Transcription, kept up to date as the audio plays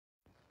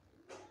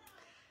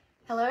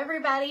Hello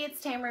everybody, it's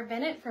Tamara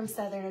Bennett from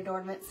Southern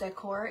Adornments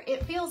Decor.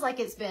 It feels like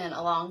it's been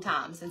a long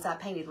time since I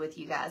painted with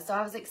you guys, so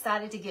I was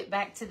excited to get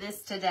back to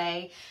this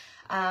today.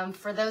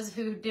 For those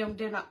who do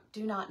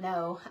not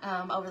know,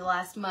 over the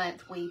last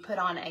month we put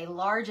on a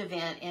large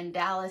event in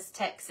Dallas,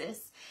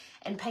 Texas,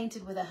 and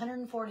painted with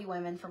 140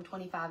 women from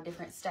 25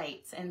 different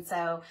states. And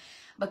so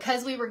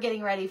because we were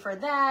getting ready for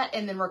that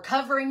and then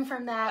recovering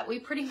from that, we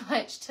pretty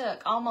much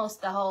took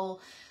almost the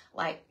whole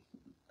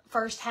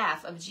first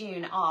half of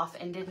June off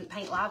and didn't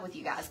paint live with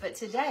you guys. But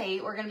today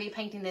we're going to be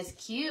painting this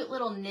cute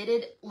little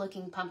knitted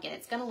looking pumpkin.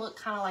 It's going to look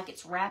kind of like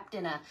it's wrapped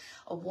in a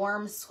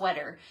warm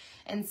sweater.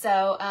 And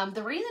so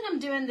the reason I'm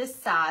doing this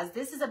size,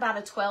 this is about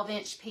a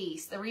 12-inch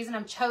piece. The reason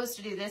I chose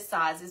to do this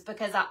size is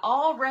because I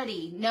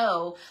already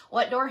know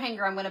what door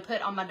hanger I'm going to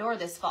put on my door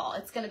this fall.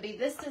 It's going to be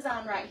this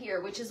design right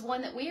here, which is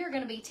one that we are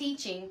going to be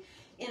teaching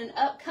in an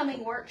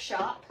upcoming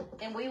workshop,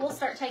 and we will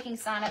start taking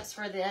signups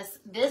for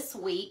this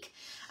week.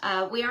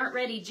 We aren't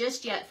ready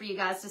just yet for you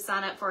guys to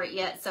sign up for it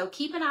yet, so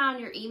keep an eye on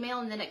your email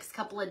in the next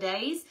couple of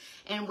days,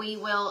 and we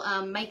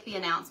will make the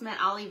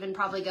announcement. I'll even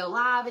probably go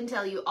live and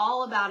tell you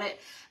all about it.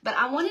 But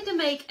I wanted to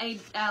make a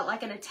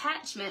like an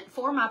attachment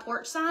for my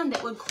porch sign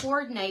that would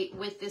coordinate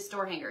with this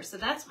door hanger. So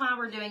that's why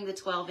we're doing the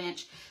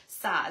 12-inch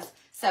size.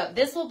 So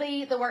this will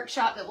be the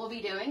workshop that we'll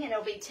be doing, and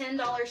it'll be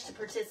 $10 to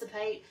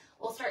participate.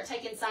 We'll start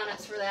taking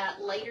signups for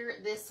that later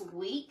this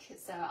week.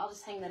 So I'll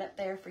just hang that up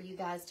there for you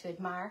guys to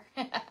admire.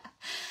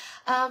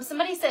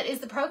 Somebody said,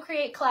 is the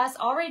Procreate class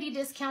already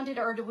discounted,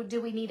 or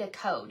do we need a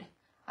code?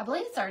 I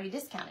believe it's already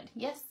discounted.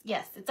 Yes,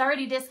 it's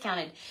already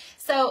discounted.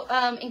 So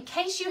in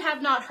case you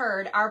have not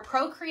heard, our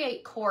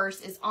Procreate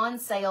course is on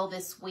sale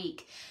this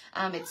week.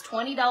 It's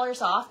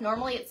 $20 off.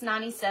 Normally it's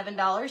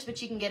 $97,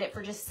 but you can get it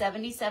for just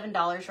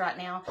 $77 right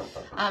now.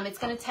 It's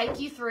going to take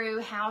you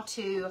through how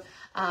to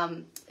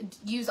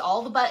use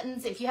all the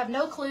buttons. If you have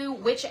no clue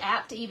which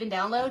app to even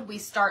download, we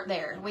start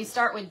there. We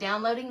start with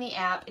downloading the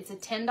app. It's a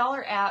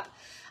 $10 app.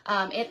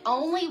 It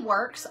only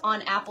works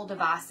on Apple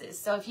devices.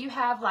 So if you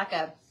have like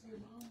a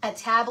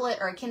tablet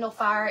or a Kindle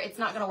Fire, it's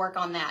not going to work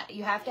on that.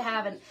 You have to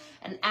have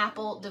an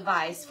Apple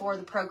device for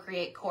the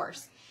Procreate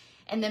course.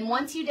 And then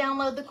once you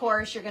download the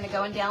course, you're going to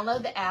go and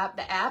download the app.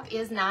 The app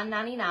is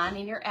 $9.99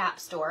 in your app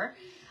store.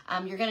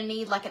 You're going to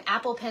need like an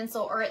Apple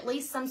Pencil or at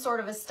least some sort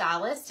of a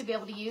stylus to be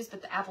able to use,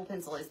 but the Apple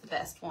Pencil is the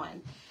best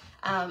one.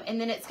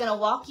 And then it's going to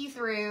walk you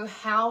through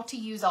how to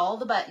use all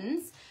the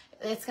buttons.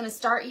 It's going to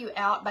start you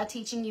out by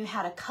teaching you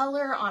how to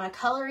color on a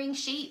coloring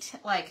sheet,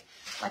 like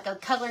a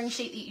coloring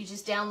sheet that you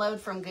just download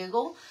from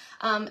Google.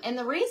 And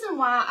the reason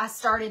why I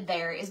started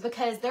there is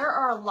because there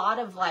are a lot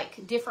of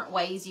different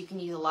ways you can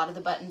use a lot of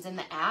the buttons in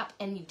the app,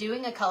 and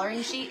doing a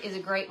coloring sheet is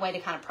a great way to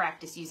kind of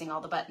practice using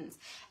all the buttons.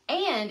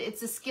 And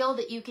it's a skill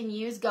that you can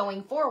use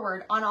going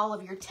forward on all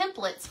of your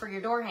templates for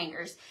your door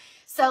hangers.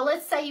 So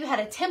let's say you had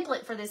a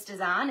template for this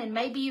design and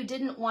maybe you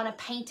didn't want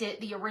to paint it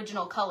the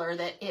original color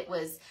that it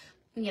was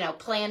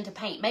planned to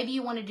paint. Maybe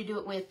you wanted to do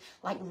it with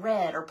like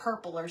red or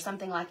purple or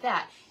something like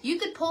that. You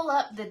could pull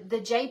up the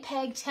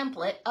JPEG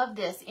template of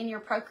this in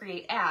your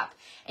Procreate app,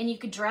 and you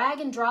could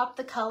drag and drop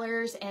the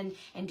colors and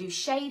do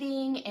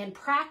shading and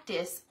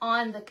practice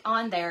on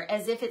there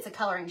as if it's a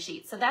coloring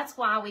sheet. So that's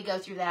why we go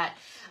through that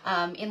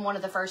in one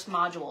of the first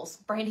modules.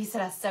 Brandy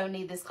said, I so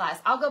need this class.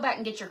 I'll go back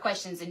and get your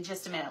questions in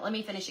just a minute. Let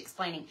me finish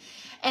explaining.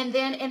 And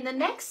then in the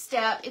next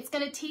step, it's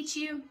going to teach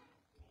you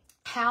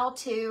how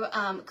to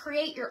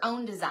create your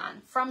own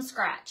design from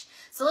scratch.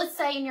 So let's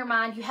say in your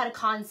mind you had a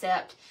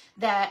concept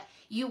that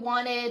you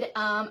wanted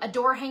a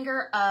door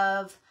hanger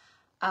of,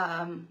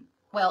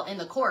 well, in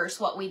the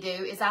course what we do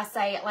is I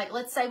say,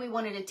 let's say we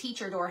wanted a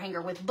teacher door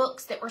hanger with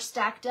books that were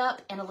stacked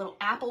up and a little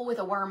apple with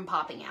a worm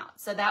popping out.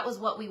 So that was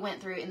what we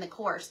went through in the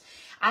course.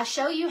 I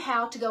show you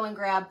how to go and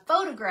grab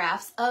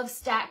photographs of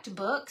stacked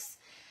books,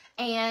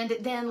 and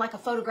then like a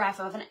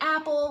photograph of an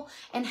apple,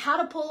 and how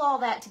to pull all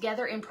that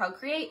together in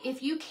Procreate.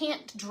 If you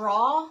can't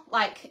draw,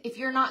 if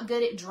you're not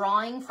good at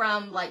drawing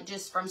from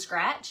just from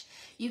scratch,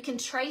 you can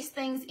trace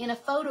things in a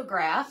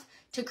photograph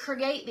to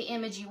create the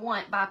image you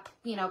want by,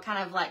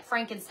 kind of like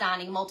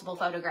Frankensteining multiple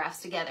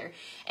photographs together.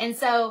 And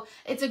so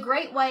it's a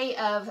great way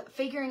of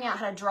figuring out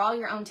how to draw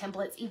your own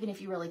templates, even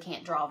if you really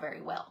can't draw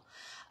very well.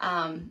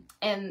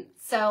 And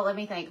so let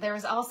me think.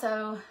 There's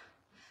also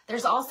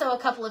a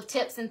couple of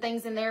tips and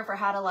things in there for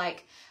how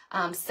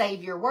to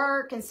save your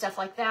work and stuff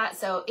like that.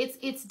 So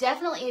it's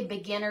definitely a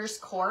beginner's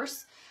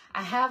course.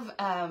 I have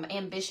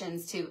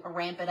ambitions to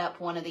ramp it up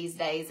one of these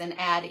days and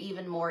add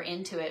even more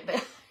into it,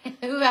 but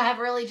I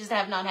really just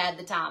have not had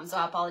the time, so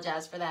I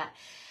apologize for that.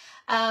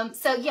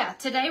 So yeah,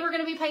 today we're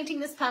going to be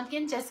painting this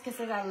pumpkin. Jessica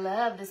says, I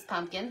love this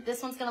pumpkin.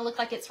 This one's going to look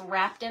like it's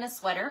wrapped in a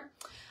sweater.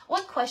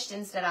 What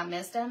questions did I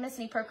miss? Did I miss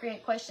any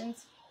Procreate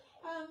questions?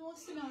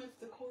 Wants to know if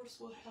the course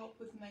will help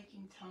with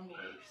making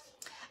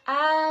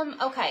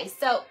tumblers. Okay,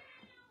 so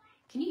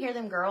can you hear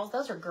them girls?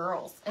 Those are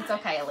girls. It's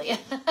okay, Aaliyah.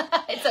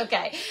 It's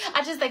okay.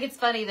 I just think it's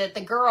funny that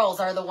the girls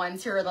are the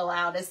ones who are the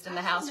loudest in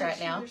the house right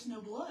now. There's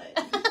no blood.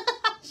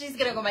 She's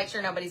going to go make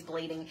sure nobody's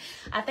bleeding.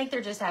 I think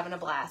they're just having a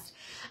blast.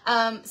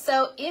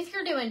 So if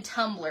you're doing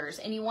tumblers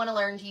and you want to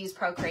learn to use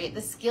Procreate,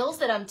 the skills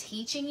that I'm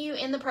teaching you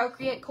in the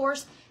Procreate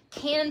course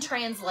can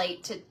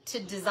translate to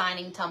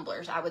designing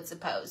tumblers, I would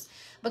suppose.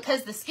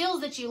 Because the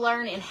skills that you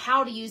learn in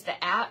how to use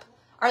the app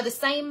are the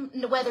same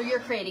whether you're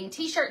creating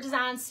t-shirt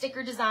designs,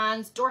 sticker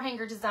designs, door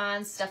hanger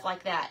designs, stuff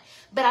like that.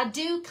 But I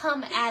do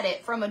come at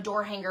it from a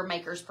door hanger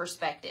maker's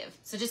perspective.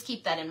 So just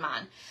keep that in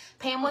mind.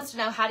 Pam wants to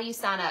know, how do you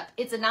sign up?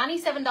 It's a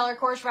 $97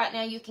 course right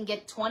now. You can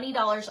get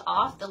 $20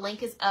 off. The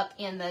link is up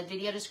in the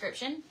video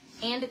description,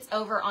 and it's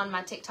over on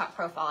my TikTok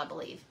profile, I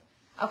believe.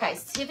 Okay,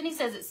 Tiffany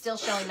says it's still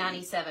showing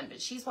 97,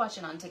 but she's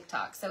watching on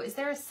TikTok. So is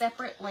there a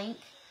separate link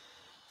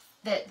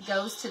that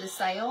goes to the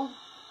sale?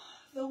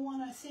 The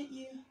one I sent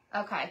you.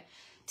 Okay.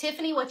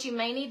 Tiffany, what you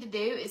may need to do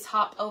is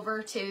hop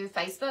over to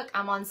Facebook.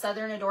 I'm on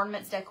Southern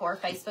Adornments Decor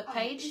Facebook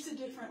page. It's a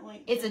different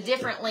link. It's a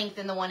different link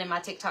than the one in my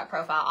TikTok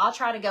profile. I'll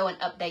try to go and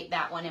update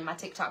that one in my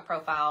TikTok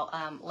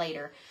profile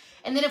later.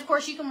 And then, of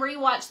course, you can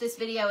rewatch this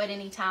video at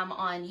any time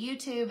on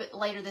YouTube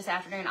later this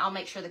afternoon. I'll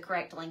make sure the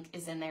correct link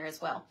is in there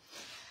as well.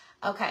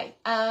 Okay.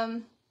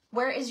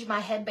 Where is my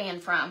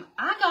headband from?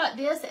 I got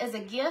this as a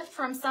gift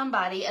from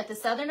somebody at the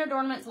Southern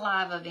Adornments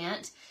Live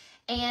event.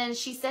 And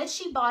she said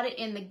she bought it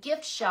in the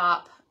gift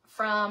shop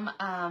from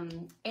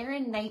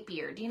Aaron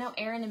Napier. Do you know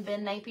Aaron and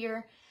Ben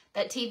Napier?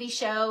 That TV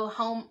show,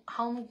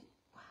 Hometown?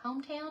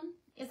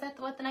 Is that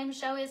what the name of the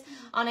show is?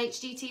 On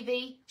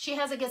HGTV. She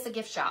has, I guess, a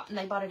gift shop, and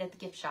they bought it at the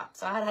gift shop.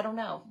 So I don't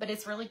know, but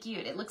it's really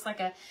cute. It looks like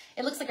a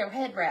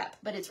head wrap,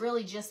 but it's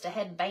really just a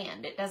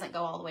headband. It doesn't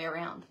go all the way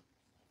around.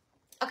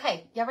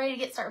 Okay, y'all ready to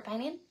get started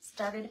painting?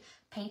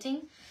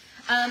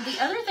 The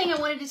other thing I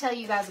wanted to tell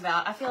you guys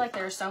about, I feel like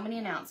there are so many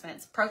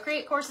announcements.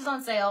 Procreate courses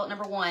on sale,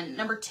 number one.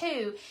 Number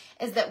two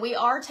is that we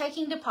are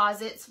taking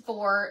deposits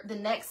for the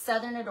next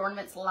Southern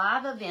Adornments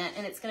live event,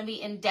 and it's going to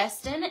be in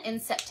Destin in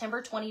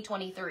September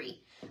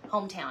 2023.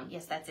 Hometown.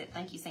 Yes, that's it.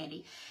 Thank you,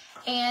 Sandy.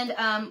 And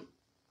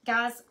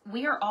guys,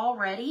 we are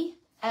already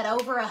at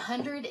over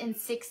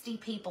 160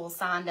 people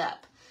signed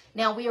up.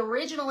 Now, we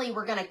originally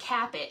were going to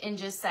cap it and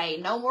just say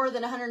no more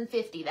than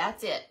 150.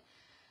 That's it.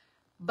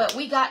 But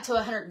we got to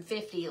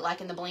 150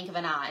 like in the blink of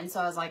an eye. And so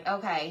I was like,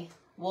 okay,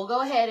 we'll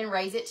go ahead and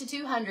raise it to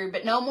 200,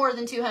 but no more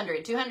than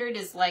 200. 200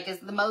 is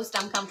the most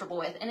I'm comfortable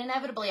with. And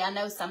inevitably, I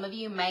know some of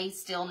you may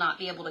still not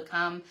be able to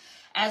come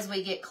as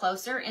we get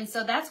closer. And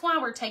so that's why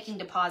we're taking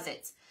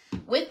deposits.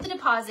 With the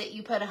deposit,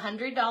 you put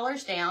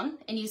 $100 down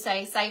and you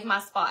say, save my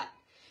spot.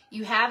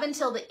 You have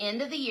until the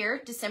end of the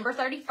year, December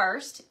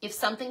 31st, if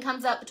something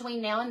comes up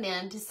between now and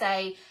then, to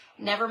say,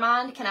 never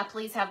mind, can I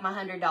please have my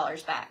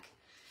 $100 back?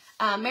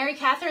 Mary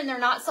Catherine, they're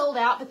not sold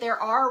out, but there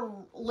are a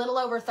little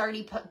over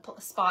 30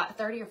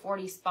 or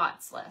 40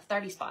 spots left,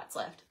 30 spots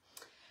left.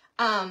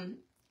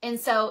 And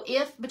so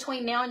if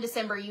between now and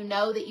December you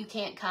know that you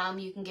can't come,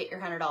 you can get your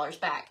 $100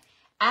 back.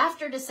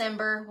 After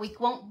December, we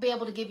won't be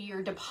able to give you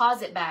your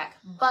deposit back,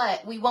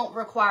 but we won't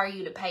require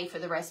you to pay for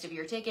the rest of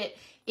your ticket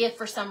if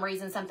for some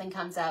reason something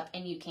comes up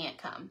and you can't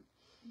come.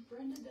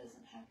 Brenda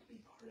doesn't have to be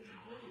part of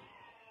the group.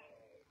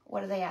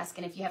 What are they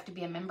asking? If you have to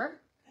be a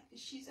member?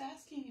 She's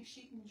asking if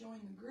she can join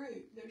the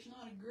group. There's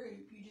not a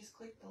group. You just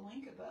click the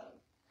link above.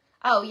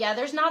 Oh, yeah,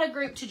 there's not a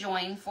group to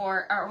join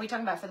for, are we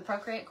talking about for the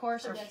Procreate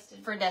course? For or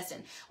Destin. For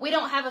Destin. We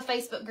don't have a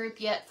Facebook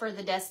group yet for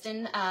the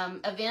Destin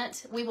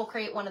event. We will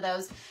create one of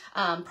those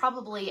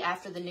probably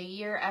after the new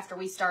year, after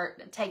we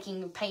start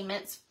taking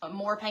payments,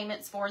 more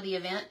payments for the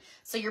event.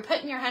 So you're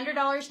putting your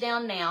 $100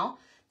 down now.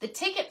 The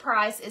ticket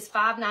price is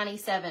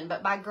 $5.97,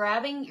 but by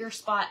grabbing your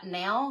spot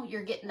now,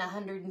 you're getting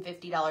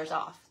 $150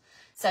 off.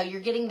 So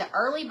you're getting the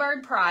early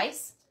bird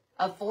price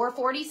of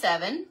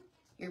 $447.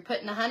 You're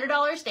putting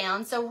 $100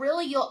 down, so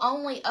really you'll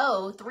only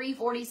owe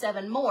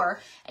 $347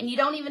 more, and you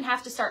don't even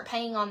have to start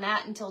paying on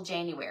that until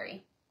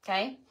January,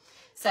 okay?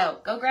 So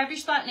go grab your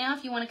spot now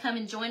if you want to come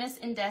and join us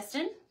in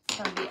Destin. It's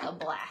going to be a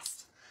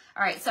blast.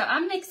 All right, so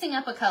I'm mixing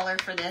up a color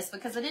for this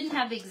because I didn't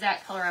have the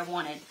exact color I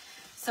wanted.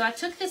 So I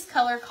took this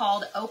color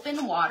called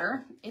Open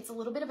Water. It's a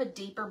little bit of a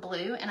deeper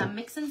blue, and I'm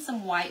mixing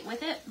some white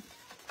with it.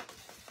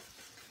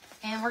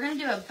 And we're going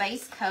to do a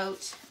base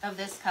coat of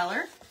this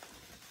color.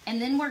 And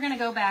then we're going to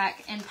go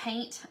back and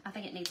paint. I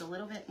think it needs a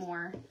little bit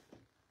more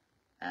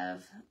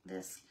of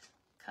this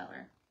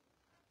color.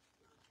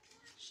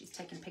 She's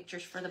taking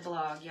pictures for the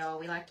blog, y'all.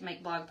 We like to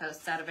make blog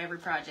posts out of every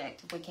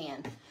project if we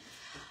can.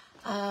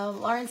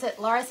 Laura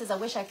says, I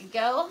wish I could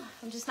go.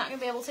 I'm just not going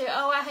to be able to.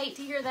 Oh, I hate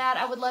to hear that.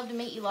 I would love to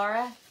meet you,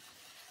 Laura.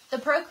 The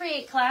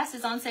Procreate class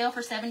is on sale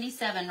for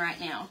 $77 right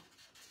now.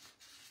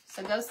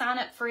 So go sign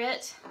up for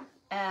it.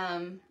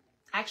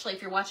 Actually,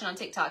 if you're watching on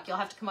TikTok, you'll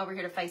have to come over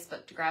here to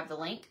Facebook to grab the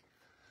link,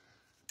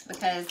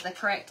 because the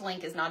correct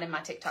link is not in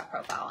my TikTok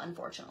profile,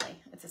 unfortunately.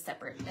 It's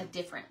a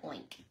different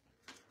link.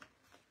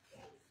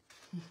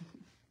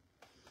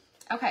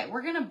 Okay,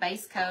 we're going to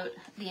base coat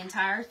the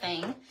entire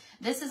thing.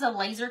 This is a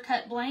laser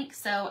cut blank,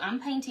 so I'm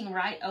painting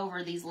right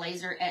over these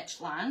laser etched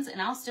lines,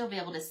 and I'll still be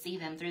able to see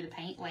them through the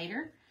paint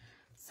later.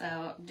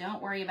 So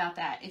don't worry about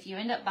that. If you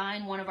end up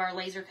buying one of our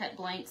laser cut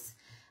blanks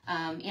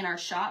in our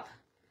shop,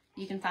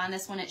 you can find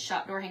this one at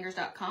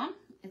shopdoorhangers.com.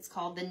 It's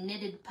called the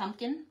Knitted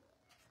Pumpkin.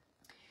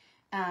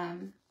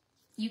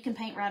 You can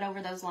paint right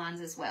over those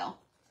lines as well.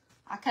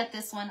 I cut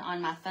this one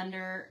on my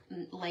Thunder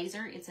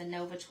laser. It's a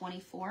Nova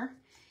 24.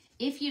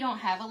 If you don't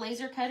have a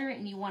laser cutter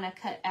and you want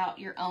to cut out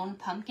your own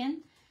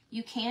pumpkin,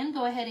 you can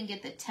go ahead and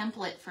get the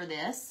template for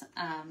this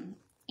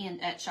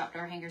at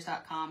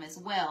shopdoorhangers.com as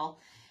well.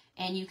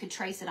 And you could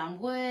trace it on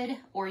wood,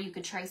 or you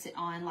could trace it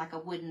on like a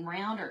wooden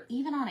round, or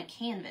even on a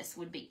canvas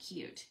would be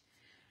cute.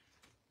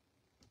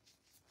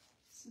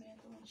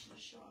 Samantha wants you to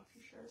show off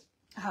your shirt.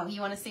 Oh, you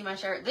want to see my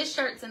shirt? This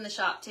shirt's in the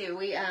shop too.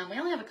 We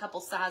only have a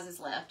couple sizes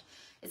left.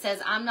 It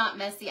says, "I'm not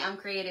messy, I'm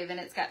creative," and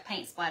it's got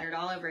paint splattered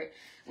all over it.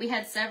 We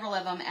had several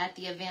of them at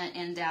the event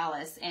in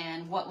Dallas,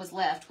 and what was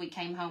left, we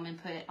came home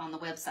and put it on the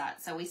website.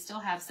 So we still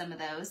have some of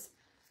those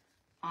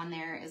on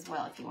there as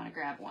well if you want to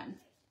grab one.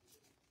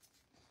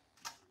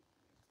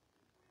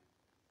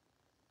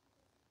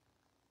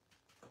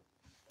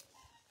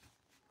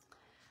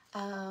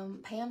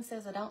 Pam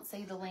says, I don't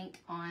see the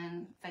link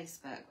on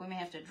Facebook. We may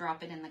have to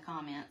drop it in the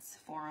comments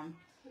for them.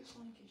 Which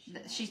link is she?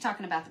 She's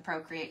talking about the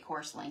Procreate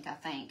course link, I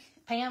think.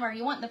 Pam, are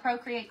you wanting the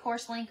Procreate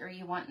course link, or are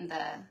you wanting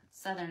the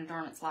Southern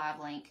Adornments live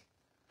link?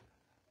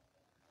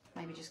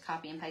 Maybe just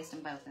copy and paste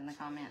them both in the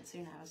comments. Who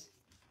knows?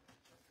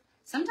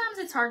 Sometimes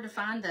it's hard to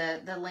find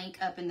the link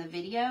up in the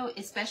video,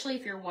 especially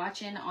if you're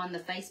watching on the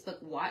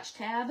Facebook watch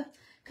tab,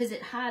 because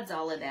it hides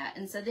all of that.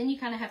 And so then you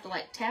kind of have to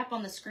like tap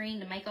on the screen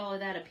to make all of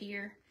that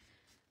appear.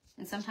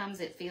 And sometimes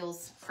it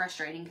feels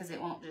frustrating because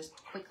it won't just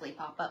quickly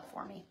pop up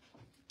for me.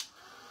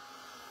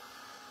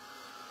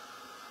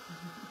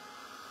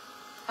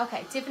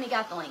 Okay, Tiffany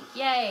got the link.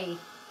 Yay!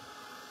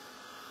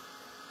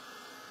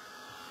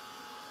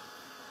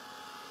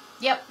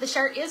 Yep, the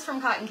shirt is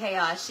from Cotton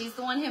Chaos. She's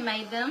the one who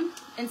made them.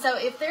 And so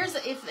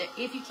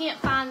if you can't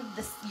find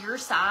your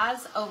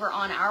size over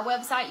on our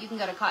website, you can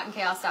go to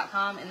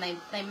cottonchaos.com, and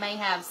they may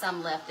have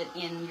some left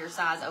in your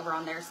size over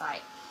on their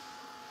site.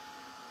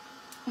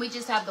 We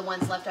just have the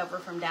ones left over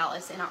from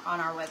Dallas on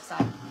our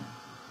website.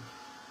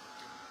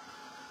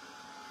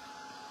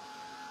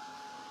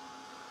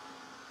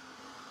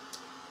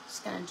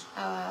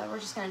 We're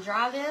just gonna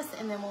dry this,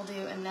 and then we'll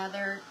do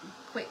another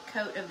quick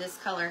coat of this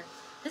color.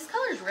 This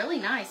color is really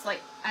nice.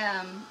 Like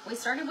we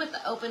started with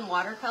the open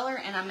watercolor,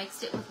 and I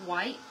mixed it with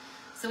white,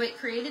 so it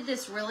created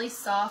this really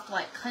soft,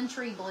 like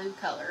country blue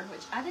color,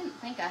 which I didn't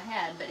think I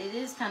had, but it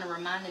is kind of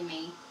reminding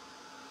me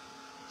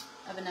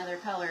of another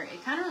color.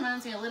 It kind of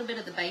reminds me a little bit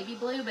of the baby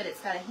blue, but it's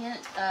got a hint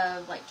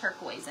of like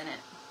turquoise in it.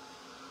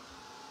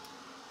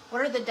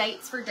 What are the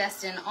dates for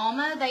Destin?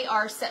 Alma, they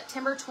are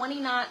September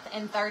 29th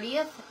and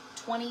 30th,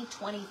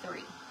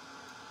 2023.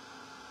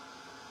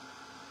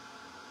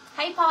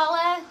 Hey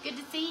Paula, good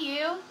to see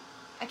you.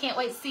 I can't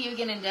wait to see you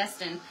again in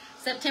Destin.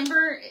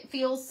 September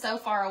feels so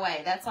far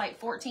away. That's like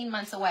 14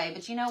 months away,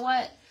 but you know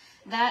what?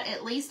 That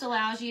at least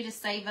allows you to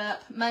save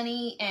up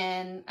money,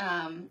 and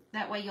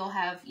that way you'll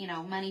have, you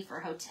know, money for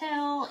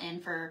hotel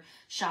and for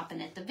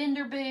shopping at the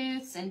vendor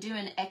booths and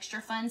doing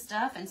extra fun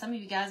stuff. And some of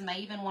you guys may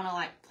even want to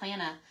like plan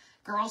a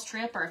girls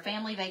trip or a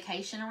family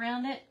vacation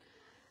around it.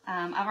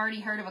 I've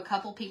already heard of a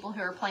couple people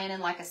who are planning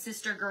like a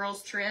sister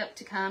girls trip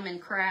to come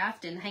and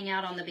craft and hang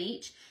out on the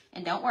beach.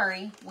 And don't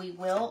worry, we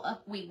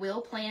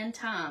will plan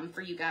time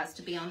for you guys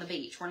to be on the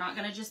beach. We're not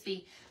going to just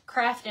be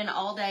crafting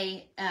all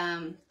day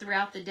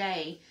throughout the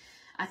day.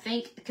 I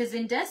think, because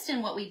in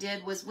Destin what we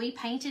did was we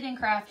painted and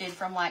crafted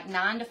from like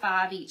 9 to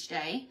 5 each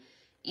day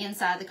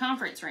inside the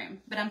conference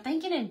room. But I'm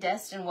thinking in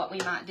Destin what we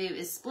might do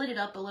is split it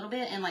up a little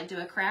bit and like do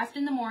a craft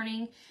in the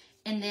morning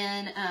and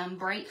then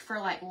break for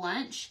like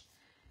lunch.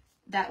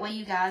 That way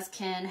you guys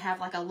can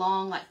have like a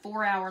long, like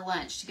 4-hour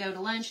lunch to go to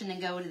lunch and then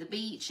go to the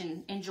beach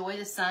and enjoy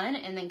the sun,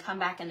 and then come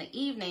back in the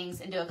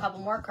evenings and do a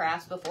couple more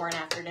crafts before and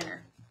after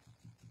dinner.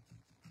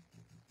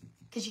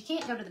 Because you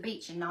can't go to the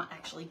beach and not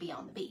actually be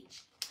on the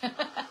beach.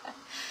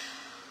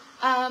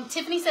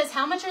 Tiffany says,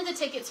 how much are the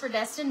tickets for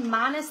Destin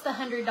minus the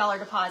 $100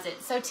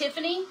 deposit? So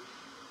Tiffany,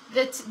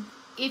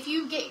 if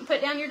you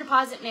put down your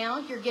deposit now,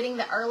 you're getting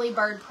the early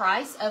bird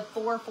price of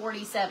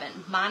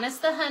 $447. Minus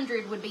the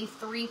 $100 would be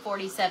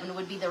 $347,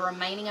 would be the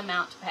remaining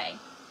amount to pay.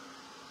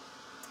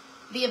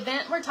 The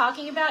event we're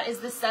talking about is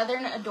the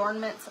Southern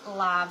Adornments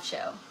live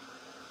show.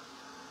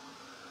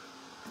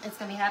 It's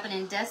going to be happening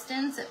in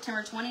Destin,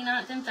 September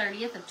 29th and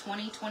 30th of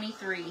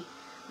 2023.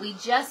 We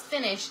just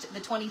finished the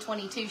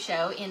 2022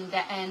 show in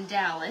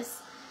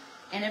Dallas,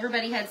 and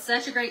everybody had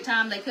such a great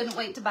time, they couldn't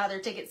wait to buy their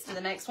tickets to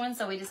the next one,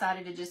 so we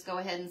decided to just go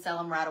ahead and sell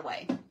them right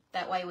away.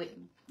 That way,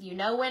 you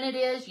know when it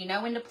is, you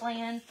know when to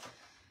plan,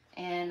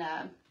 and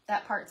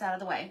that part's out of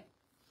the way.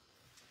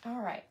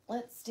 All right,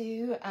 let's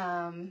do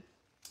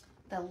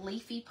the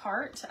leafy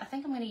part. I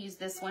think I'm going to use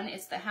this one.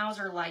 It's the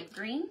Hauser Light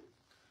Green.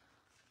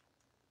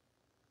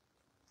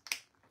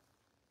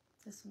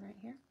 This one right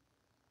here.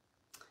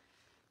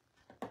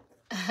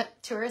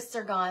 Tourists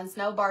are gone,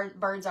 snow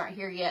birds aren't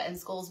here yet, and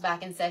school's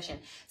back in session.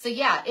 So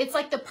yeah, it's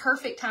like the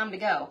perfect time to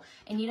go.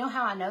 And you know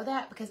how I know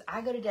that? Because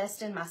I go to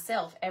Destin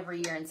myself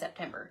every year in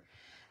September.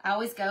 I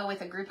always go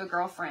with a group of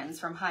girlfriends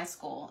from high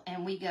school,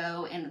 and we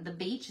go, and the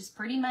beach is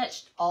pretty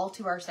much all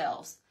to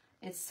ourselves.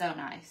 It's so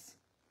nice.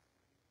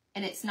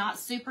 And it's not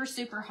super,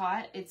 super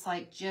hot. It's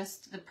like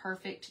just the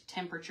perfect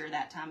temperature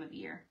that time of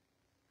year.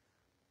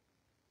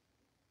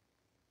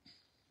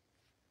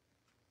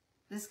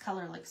 This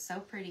color looks so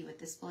pretty with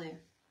this blue.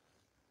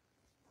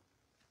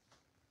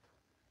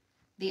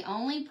 The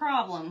only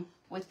problem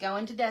with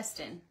going to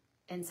Destin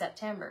in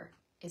September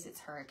is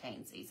it's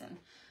hurricane season.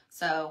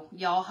 So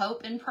y'all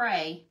hope and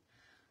pray,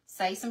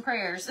 say some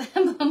prayers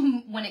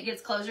when it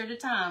gets closer to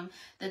time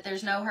that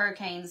there's no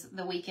hurricanes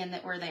the weekend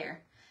that we're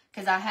there.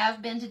 Because I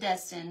have been to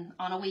Destin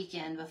on a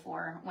weekend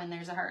before when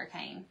there's a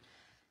hurricane,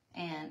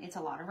 and it's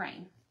a lot of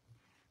rain.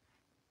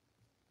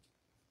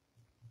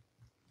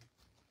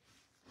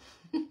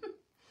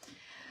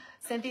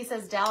 Cynthia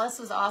says, Dallas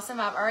was awesome.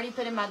 I've already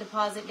put in my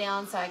deposit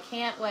down, so I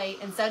can't wait.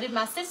 And so did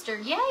my sister.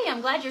 Yay,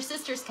 I'm glad your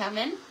sister's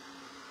coming.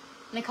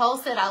 Nicole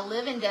said, I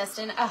live in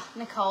Destin. Oh,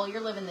 Nicole,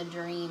 you're living the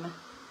dream.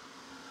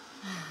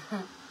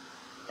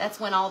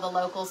 That's when all the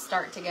locals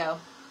start to go,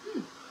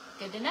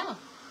 good to know.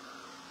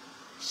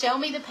 Show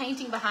me the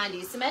painting behind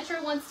you.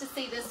 Symmetra wants to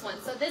see this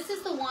one. So this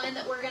is the one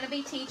that we're going to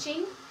be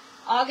teaching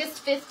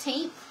August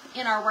 15th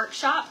in our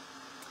workshop.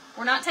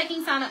 We're not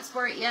taking sign-ups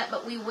for it yet,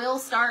 but we will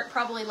start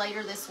probably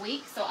later this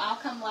week. So I'll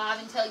come live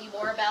and tell you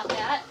more about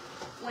that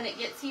when it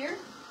gets here.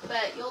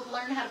 But you'll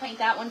learn how to paint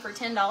that one for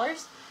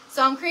 $10.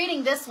 So I'm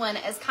creating this one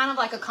as kind of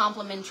like a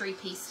complimentary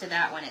piece to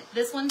that one.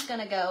 This one's going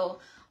to go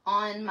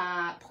on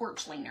my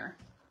porch leaner.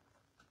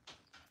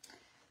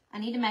 I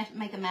need to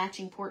make a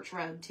matching porch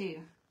rug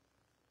too.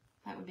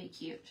 That would be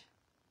cute.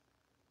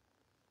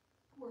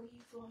 Where do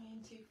you fly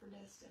into for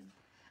Destin?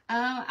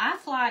 I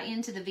fly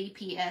into the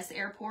VPS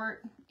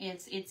airport.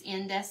 It's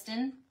in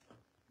Destin.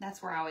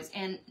 That's where I always,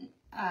 and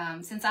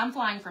since I'm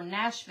flying from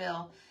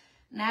Nashville,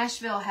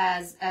 Nashville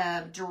has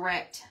a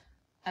direct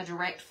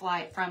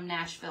flight from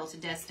Nashville to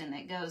Destin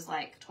that goes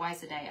like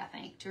twice a day, I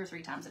think, 2 or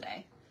 3 times a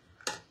day.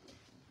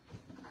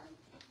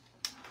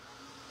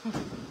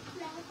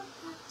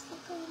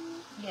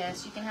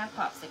 Yes, you can have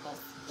popsicles.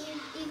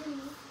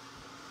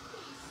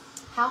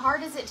 How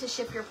hard is it to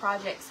ship your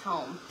projects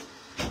home?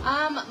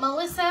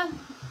 Melissa,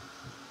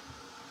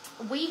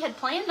 we had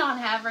planned on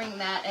having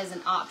that as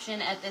an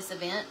option at this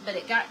event, but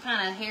it got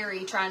kind of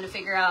hairy trying to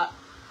figure out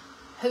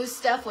whose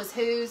stuff was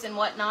whose and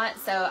whatnot.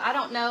 So I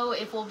don't know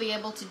if we'll be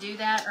able to do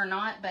that or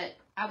not, but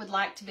I would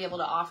like to be able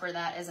to offer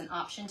that as an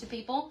option to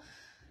people.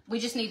 We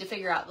just need to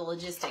figure out the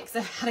logistics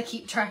of how to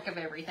keep track of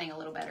everything a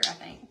little better, I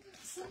think.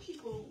 Some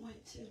people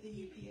went to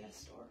the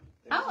UPS store.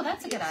 Oh,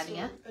 that's a good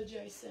idea.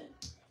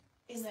 Adjacent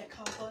in that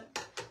complex.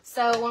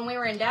 So when we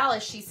were in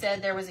Dallas, she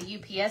said there was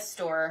a UPS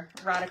store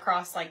right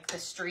across like the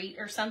street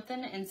or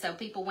something. And so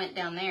people went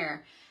down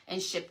there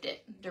and shipped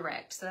it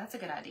direct. So that's a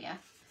good idea.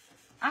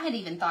 I had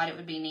even thought it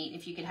would be neat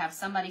if you could have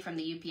somebody from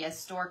the UPS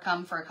store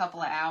come for a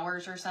couple of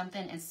hours or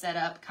something and set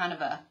up kind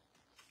of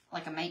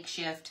like a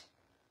makeshift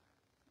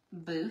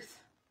booth.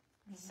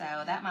 So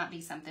that might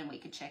be something we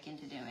could check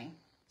into doing.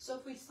 So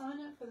if we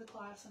sign up for the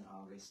class in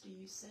August, do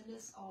you send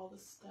us all the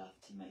stuff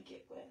to make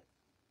it with?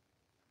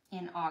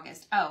 In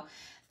August. Oh,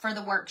 for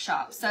the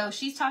workshop. So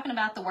she's talking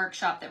about the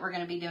workshop that we're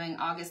going to be doing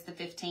August the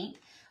 15th.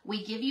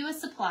 We give you a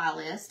supply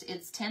list.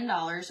 It's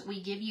 $10.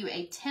 We give you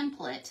a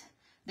template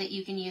that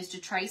you can use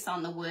to trace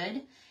on the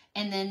wood.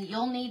 And then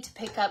you'll need to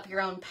pick up your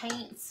own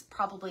paints,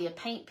 probably a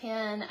paint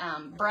pen,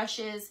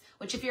 brushes,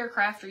 which if you're a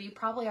crafter, you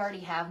probably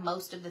already have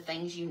most of the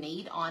things you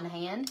need on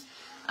hand.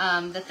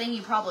 The thing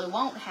you probably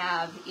won't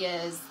have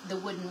is the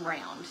wooden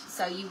round.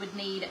 So you would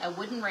need a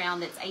wooden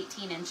round that's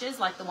 18 inches,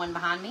 like the one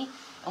behind me.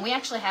 And we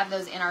actually have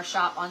those in our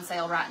shop on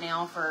sale right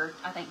now for,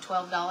 I think,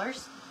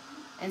 $12.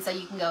 And so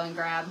you can go and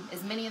grab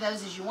as many of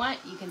those as you want.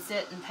 You can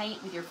sit and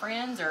paint with your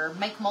friends or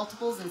make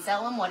multiples and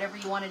sell them, whatever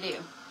you want to do.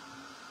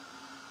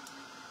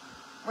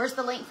 Where's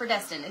the link for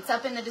Destin? It's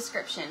up in the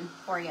description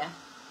for you.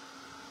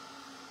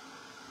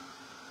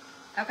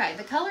 Okay,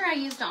 the color I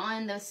used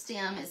on the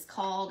stem is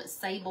called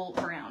Sable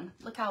Brown.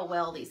 Look how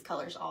well these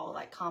colors all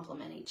like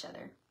complement each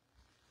other.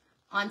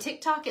 On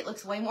TikTok, it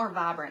looks way more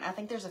vibrant. I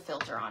think there's a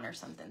filter on or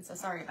something, so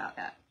sorry about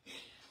that.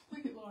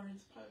 Look at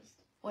Lauren's post.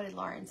 What did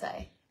Lauren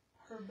say?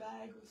 Her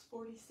bag was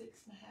 46.5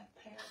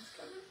 pounds.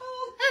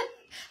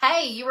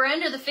 Hey, you were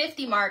under the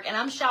 50 mark, and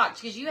I'm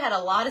shocked because you had a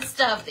lot of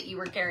stuff that you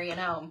were carrying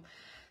home.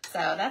 So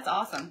that's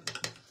awesome.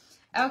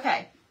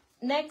 Okay,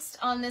 next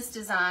on this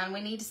design,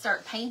 we need to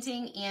start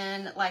painting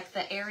in like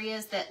the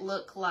areas that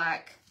look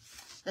like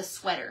the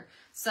sweater.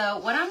 So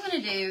what I'm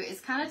going to do is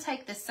kind of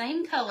take the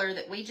same color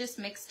that we just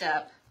mixed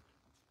up,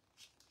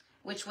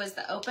 which was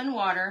the open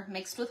water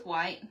mixed with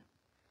white,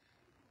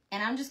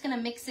 and I'm just going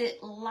to mix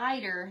it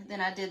lighter than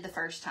I did the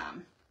first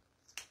time.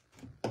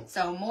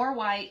 So more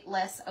white,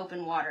 less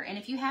open water. And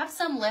if you have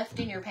some left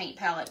in your paint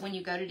palette when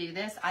you go to do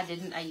this, I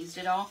didn't, I used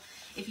it all.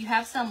 If you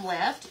have some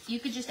left, you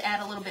could just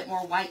add a little bit more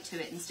white to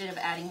it instead of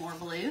adding more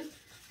blue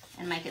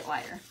and make it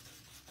lighter.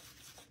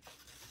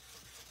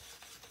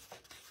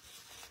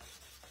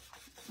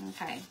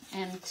 Okay,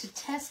 and to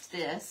test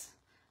this,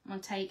 I'm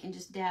going to take and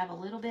just dab a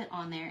little bit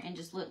on there and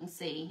just look and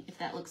see if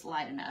that looks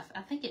light enough.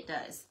 I think it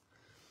does.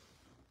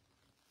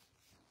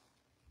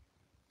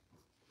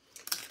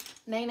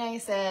 Nene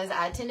says,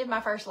 I attended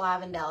my first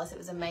live in Dallas. It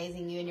was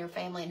amazing. You and your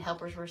family and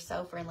helpers were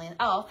so friendly.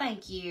 Oh,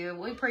 thank you.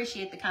 We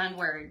appreciate the kind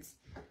words.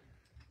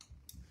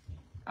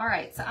 All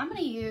right, so I'm going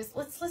to use,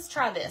 let's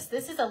try this.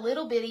 This is a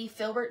little bitty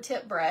filbert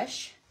tip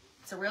brush.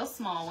 It's a real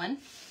small one.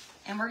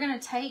 And we're going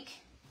to take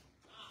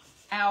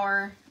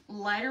our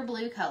lighter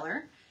blue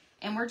color,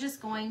 and we're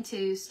just going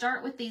to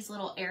start with these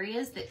little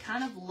areas that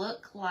kind of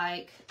look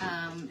like,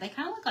 they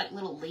kind of look like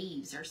little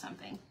leaves or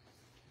something.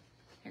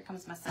 Here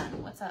comes my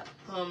son. What's up?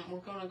 We're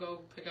gonna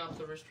go pick out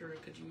the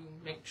wrister. Could you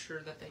make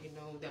sure that they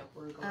know that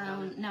we're going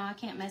down? No, I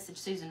can't message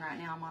Susan right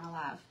now. I'm on a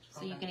live.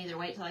 So you can either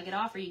wait till I get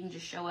off, or you can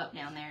just show up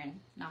down there and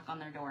knock on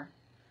their door.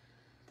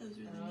 Those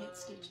are the knit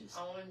stitches.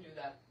 I want to do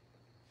that.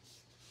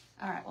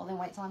 All right, well then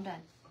wait till I'm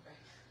done. Okay.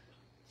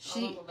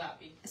 How long will that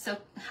be? So,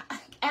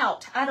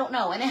 out. I don't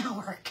know, an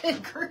hour.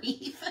 Good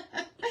grief.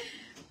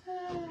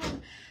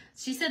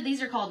 She said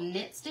these are called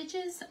knit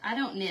stitches. I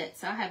don't knit,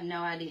 so I have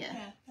no idea.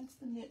 Yeah, that's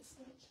the knit stitch.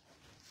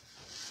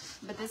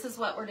 But this is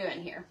what we're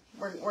doing here.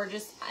 We're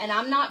just, and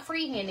I'm not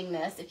freehanding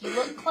this. If you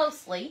look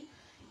closely,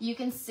 you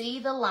can see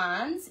the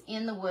lines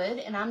in the wood,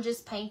 and I'm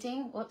just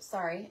painting. Whoops,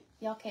 sorry.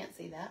 Y'all can't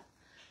see that.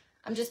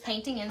 I'm just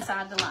painting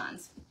inside the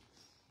lines.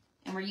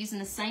 And we're using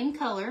the same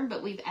color,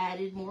 but we've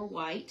added more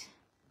white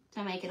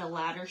to make it a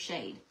lighter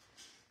shade.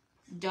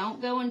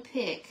 Don't go and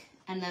pick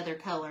another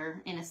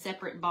color in a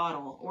separate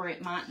bottle, or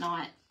it might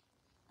not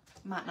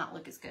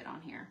look as good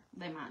on here.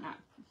 They might not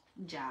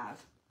jive.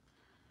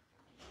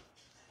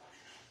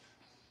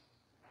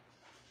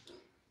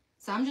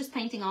 So I'm just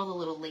painting all the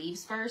little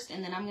leaves first,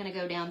 and then I'm going to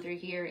go down through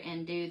here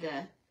and do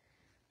the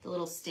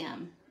little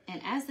stem.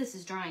 And as this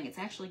is drying, it's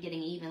actually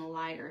getting even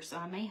lighter, so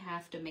I may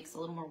have to mix a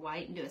little more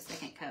white and do a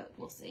second coat.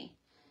 We'll see.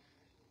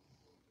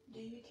 Do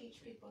you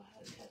teach people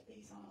how to cut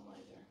these on a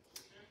laser?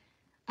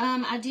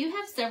 I do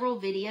have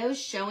several videos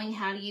showing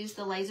how to use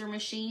the laser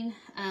machine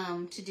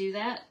to do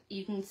that.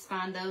 You can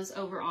find those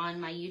over on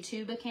my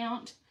YouTube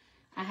account.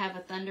 I have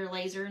a Thunder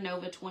Laser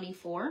Nova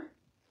 24.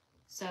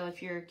 So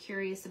if you're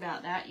curious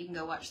about that, you can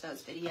go watch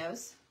those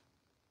videos.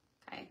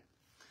 Okay.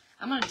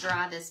 I'm going to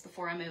dry this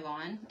before I move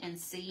on and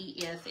see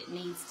if it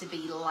needs to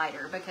be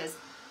lighter, because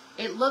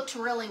it looked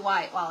really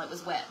white while it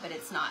was wet, but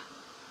it's not.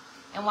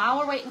 And while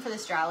we're waiting for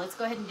this dry, let's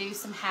go ahead and do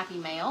some Happy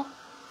Mail.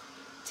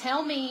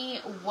 Tell me,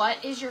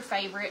 what is your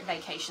favorite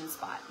vacation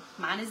spot?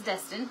 Mine is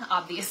Destin,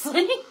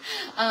 obviously.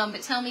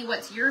 But tell me,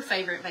 what's your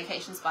favorite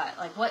vacation spot?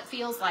 Like, what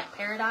feels like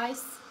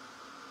paradise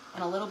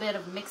and a little bit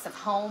of mix of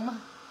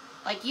home?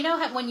 Like, you know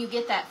how when you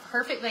get that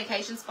perfect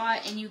vacation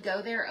spot and you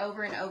go there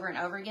over and over and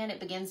over again, it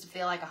begins to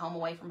feel like a home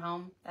away from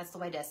home? That's the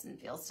way Destin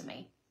feels to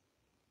me.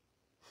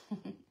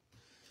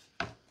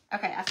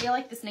 Okay, I feel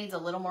like this needs a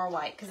little more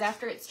white, because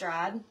after it's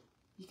dried,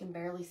 you can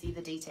barely see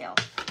the detail.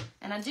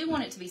 And I do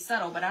want it to be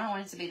subtle, but I don't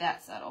want it to be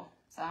that subtle.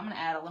 So I'm going to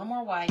add a little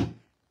more white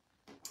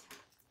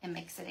and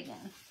mix it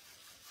again.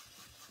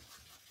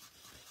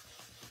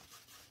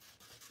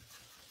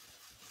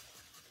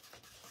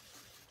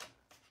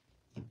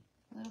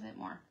 A little bit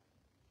more.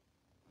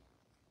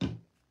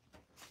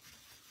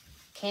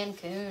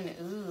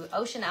 Cancun, ooh,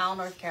 Ocean Isle,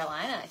 North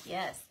Carolina,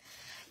 yes.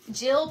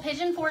 Jill,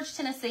 Pigeon Forge,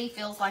 Tennessee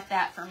feels like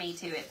that for me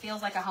too. It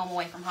feels like a home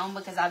away from home,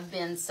 because I've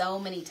been so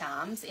many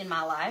times in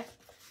my life,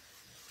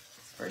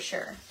 for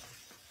sure.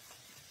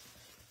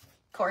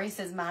 Corey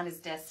says mine is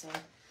Destin.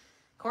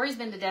 Corey's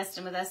been to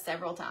Destin with us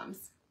several times.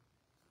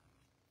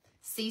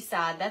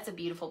 Seaside, that's a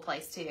beautiful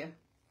place too.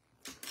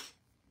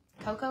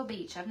 Cocoa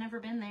Beach, I've never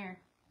been there.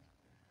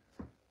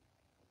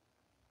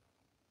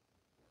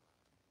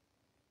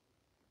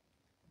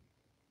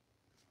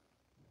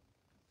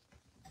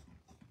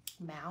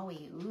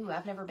 Maui. Ooh,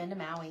 I've never been to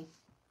Maui.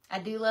 I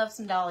do love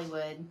some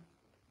Dollywood.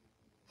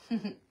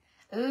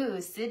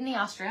 Ooh, Sydney,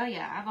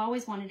 Australia. I've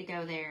always wanted to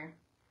go there.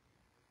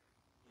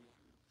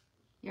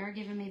 You're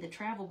giving me the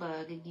travel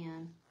bug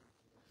again.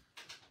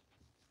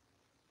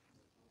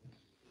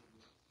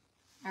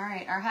 All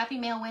right, our Happy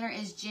Mail winner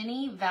is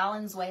Jenny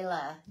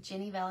Valenzuela.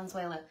 Jenny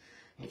Valenzuela.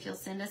 If you'll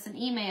send us an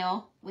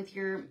email with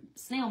your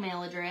snail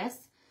mail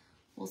address,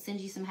 we'll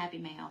send you some Happy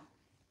Mail.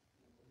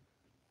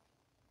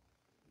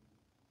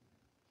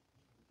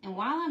 And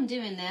while I'm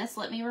doing this,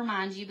 let me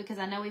remind you, because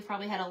I know we've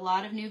probably had a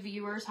lot of new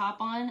viewers hop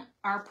on,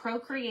 our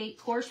Procreate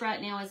course right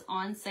now is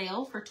on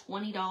sale for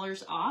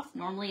 $20 off.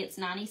 Normally it's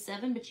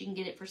 $97, but you can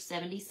get it for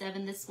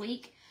 $77 this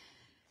week.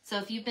 So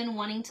if you've been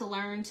wanting to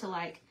learn to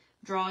like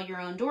draw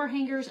your own door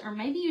hangers, or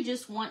maybe you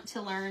just want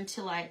to learn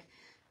to like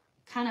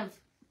kind of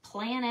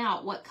plan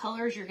out what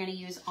colors you're going to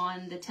use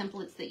on the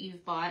templates that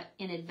you've bought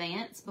in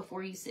advance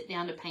before you sit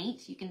down to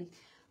paint, you can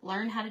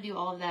learn how to do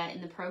all of that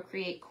in the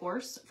Procreate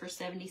course for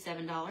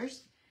 $77.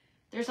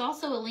 There's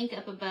also a link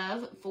up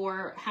above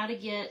for how to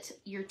get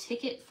your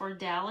ticket for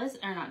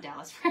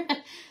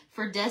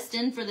for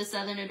Destin for the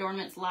Southern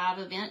Adornments Live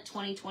event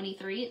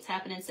 2023. It's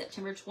happening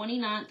September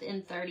 29th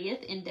and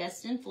 30th in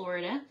Destin,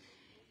 Florida.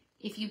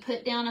 If you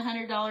put down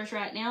 $100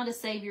 right now to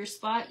save your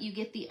spot, you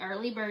get the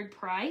early bird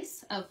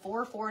price of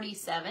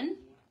 $447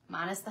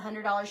 minus the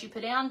 $100 you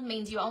put down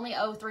means you only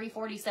owe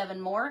 $347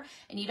 more,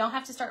 and you don't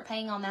have to start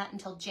paying on that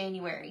until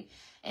January.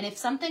 And if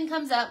something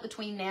comes up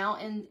between now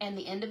and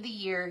the end of the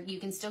year, you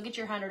can still get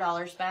your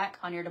 $100 back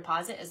on your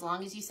deposit as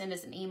long as you send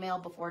us an email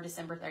before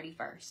December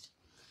 31st.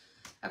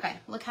 Okay,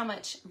 look how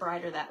much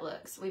brighter that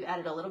looks. We've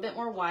added a little bit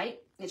more white.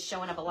 It's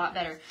showing up a lot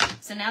better.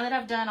 So now that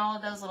I've done all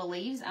of those little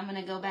leaves, I'm going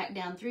to go back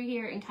down through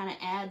here and kind of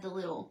add the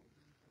little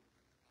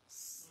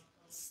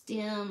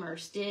stem or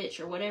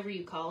stitch or whatever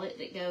you call it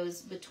that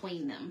goes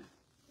between them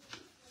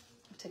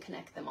to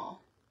connect them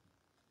all.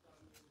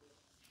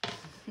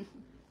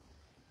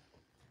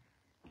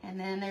 And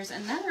then there's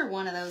another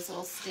one of those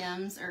little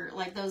stems, or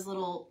like those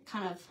little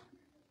kind of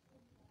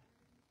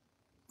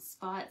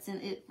spots,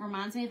 and it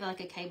reminds me of like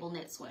a cable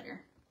knit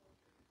sweater.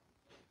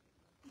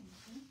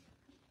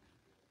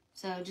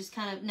 So just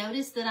kind of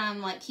notice that I'm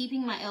like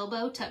keeping my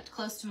elbow tucked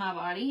close to my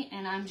body,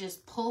 and I'm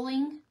just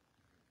pulling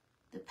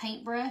the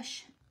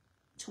paintbrush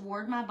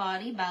toward my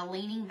body by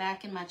leaning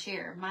back in my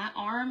chair. My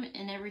arm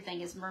and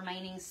everything is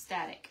remaining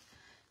static.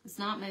 It's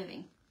not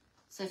moving.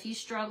 So if you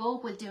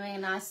struggle with doing a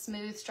nice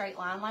smooth straight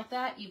line like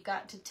that, you've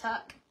got to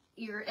tuck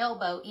your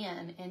elbow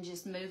in and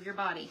just move your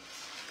body.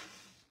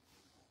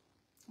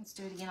 Let's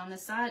do it again on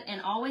this side,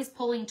 and always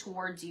pulling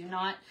towards you,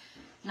 not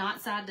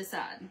side to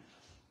side.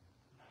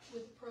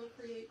 With the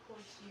Procreate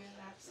course, do you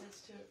have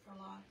access to it for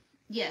life?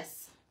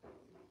 Yes.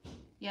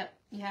 Yep,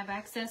 you have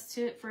access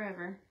to it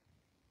forever.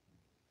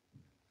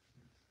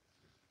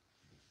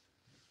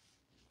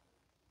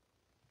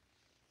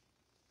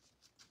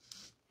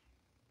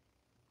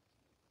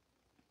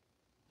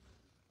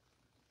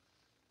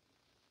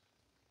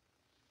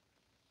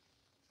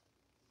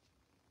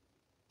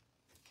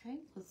 Okay,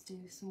 let's do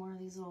some more of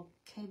these little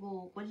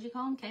cable, what did you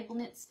call them? Cable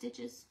knit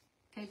stitches?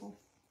 Cable.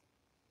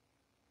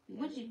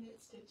 What did you?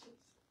 Knit stitches.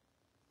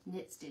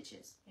 Knit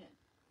stitches. Yeah.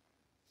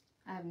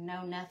 I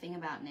know nothing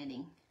about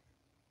knitting.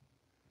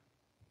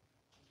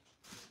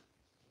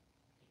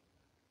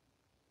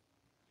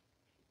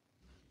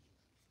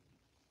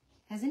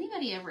 Has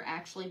anybody ever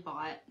actually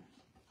bought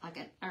like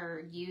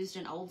or used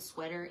an old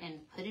sweater and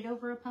put it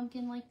over a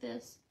pumpkin like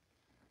this?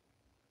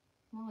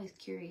 I'm always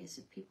curious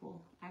if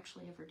people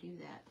actually ever do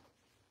that.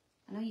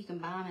 I know you can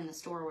buy them in the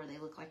store where they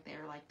look like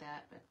they're like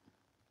that, but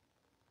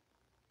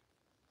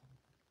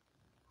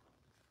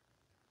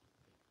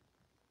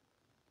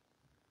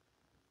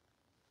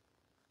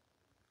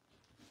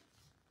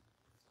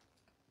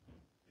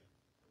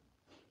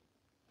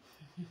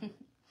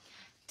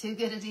too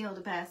good a deal to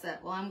pass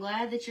up. Well, I'm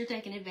glad that you're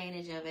taking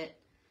advantage of it.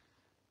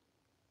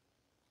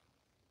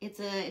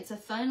 It's a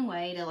fun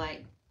way to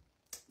like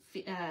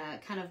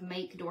kind of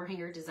make door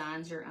hanger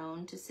designs your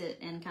own, to sit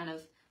and kind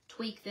of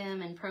tweak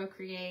them and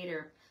Procreate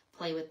or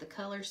play with the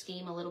color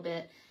scheme a little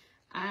bit.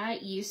 I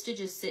used to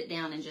just sit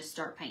down and just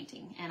start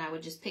painting, and I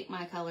would just pick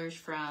my colors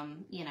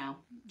from, you know,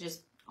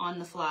 just on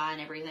the fly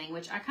and everything,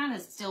 which I kind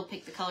of still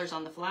pick the colors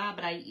on the fly,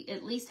 but I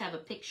at least have a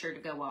picture to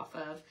go off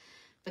of,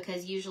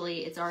 because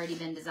usually it's already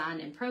been designed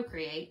in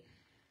Procreate,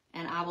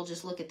 and I will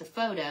just look at the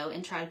photo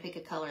and try to pick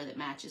a color that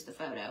matches the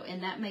photo.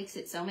 And that makes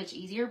it so much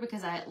easier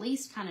because I at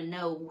least kind of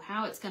know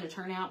how it's going to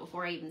turn out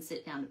before I even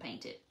sit down to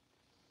paint it.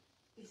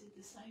 Is it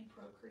the same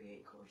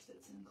Procreate course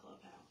that's in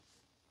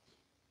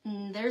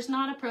Clubhouse? There's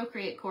not a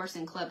Procreate course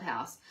in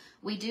Clubhouse.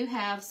 We do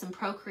have some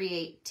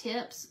Procreate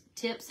tips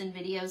and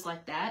videos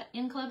like that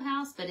in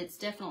Clubhouse, but it's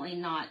definitely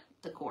not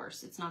the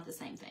course. It's not the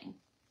same thing.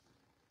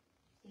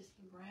 Is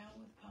the round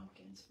with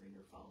pumpkins for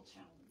your fall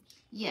challenge?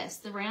 Yes,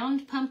 the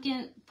round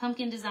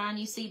pumpkin design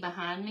you see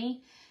behind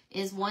me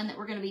is one that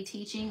we're going to be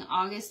teaching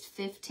August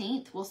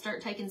 15th. We'll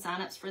start taking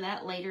signups for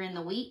that later in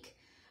the week.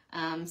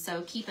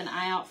 So keep an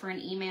eye out for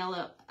an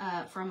email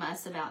from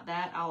us about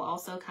that. I'll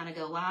also kind of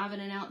go live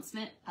and announce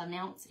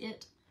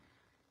it.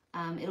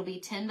 It'll be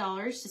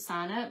 $10 to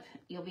sign up.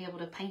 You'll be able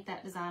to paint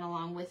that design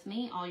along with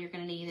me. All you're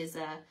going to need is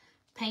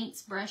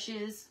paints,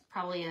 brushes,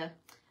 probably a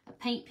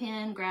paint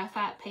pen,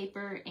 graphite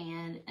paper,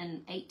 and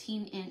an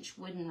 18-inch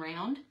wooden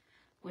round,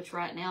 which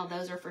right now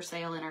those are for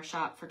sale in our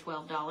shop for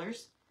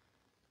 $12.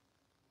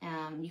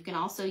 You can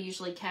also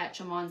usually catch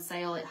them on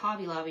sale at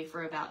Hobby Lobby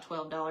for about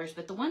 $12,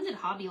 but the ones at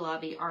Hobby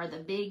Lobby are the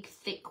big,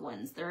 thick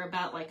ones. They're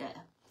about like a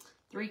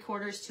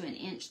 3/4 to an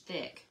inch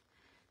thick,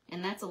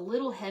 and that's a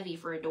little heavy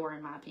for a door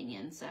in my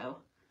opinion. So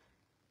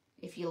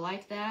if you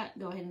like that,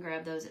 go ahead and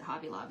grab those at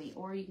Hobby Lobby,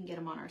 or you can get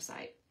them on our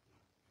site.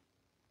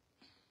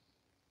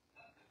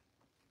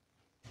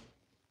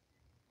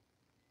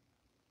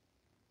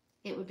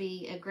 It would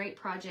be a great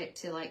project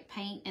to like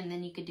paint, and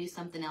then you could do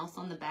something else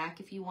on the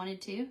back if you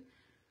wanted to.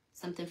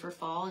 Something for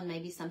fall and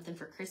maybe something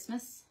for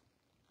Christmas.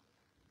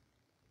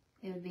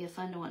 It would be a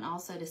fun one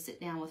also to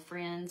sit down with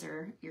friends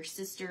or your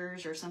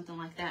sisters or something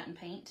like that and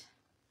paint.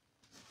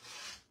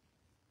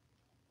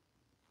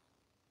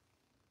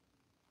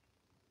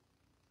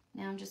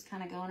 Now I'm just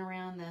kind of going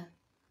around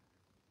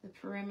the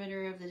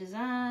perimeter of the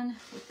design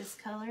with this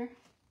color.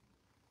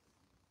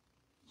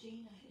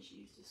 Gina has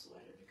used a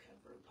sweater to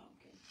cover a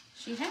pumpkin.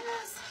 She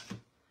has.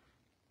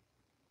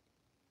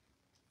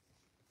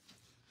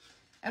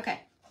 Okay.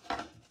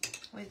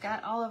 We've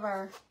got all of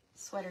our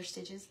sweater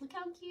stitches. Look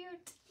how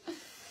cute.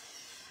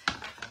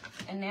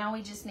 And now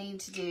we just need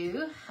to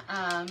do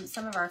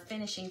some of our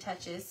finishing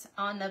touches.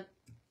 On the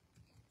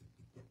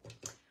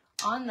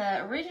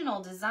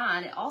original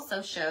design, it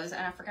also shows,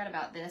 and I forgot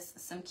about this,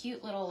 some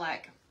cute little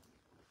like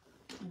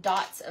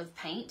dots of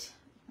paint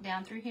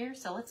down through here.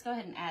 So let's go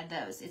ahead and add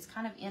those. It's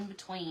kind of in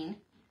between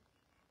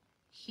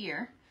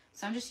here.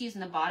 So I'm just using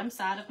the bottom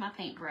side of my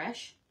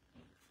paintbrush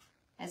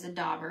as a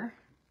dauber.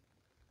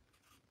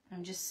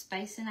 I'm just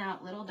spacing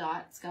out little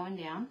dots going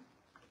down.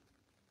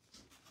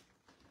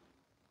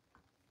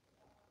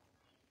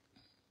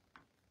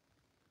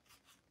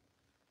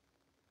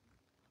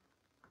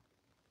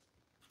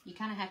 You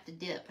kind of have to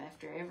dip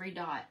after every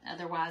dot,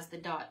 otherwise the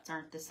dots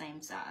aren't the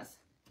same size.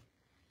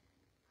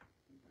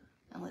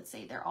 And let's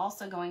see, they're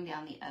also going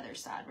down the other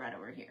side right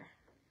over here.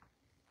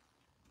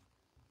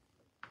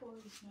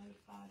 Corey's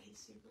notified his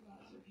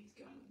supervisor he's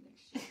going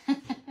next year.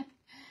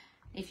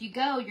 If you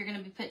go, you're going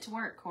to be put to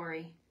work,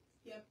 Corey.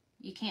 Yep.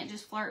 You can't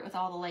just flirt with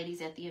all the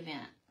ladies at the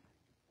event.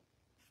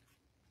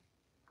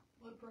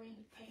 What brand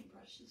of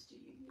paintbrushes do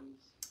you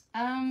use?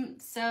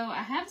 So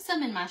I have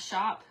some in my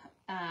shop.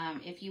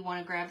 If you want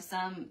to grab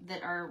some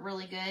that are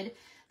really good.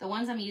 The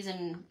ones I'm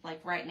using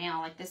like right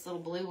now, like this little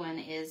blue one,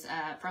 is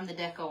from the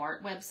Decor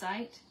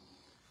website,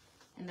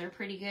 and they're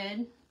pretty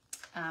good.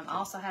 I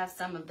also have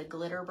some of the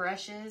glitter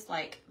brushes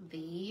like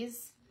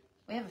these.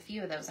 We have a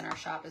few of those in our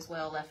shop as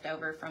well, left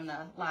over from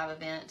the live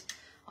event.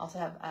 Also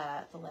have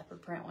the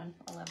leopard print one.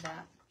 I love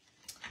that.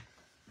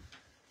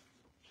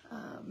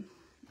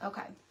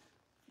 Okay.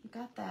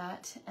 Got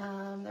that.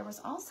 There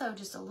was also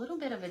just a little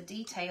bit of a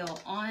detail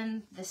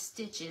on the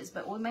stitches,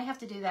 but we may have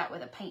to do that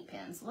with a paint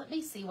pen. So let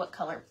me see what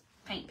color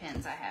paint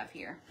pens I have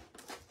here.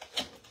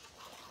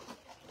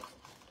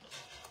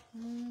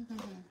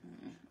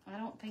 I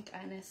don't think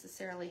I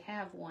necessarily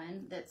have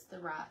one that's the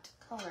right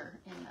color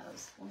in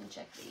those. Let me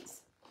check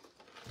these.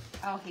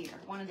 Oh, here.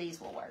 One of these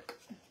will work.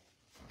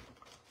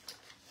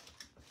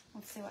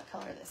 Let's see what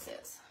color this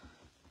is.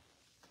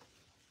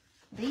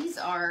 These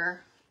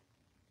are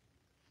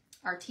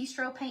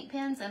Artistro paint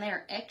pens, and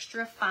they're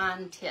extra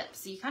fine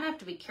tips. So you kind of have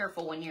to be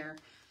careful when you're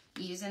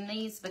using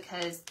these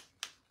because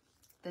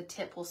the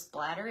tip will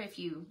splatter if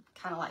you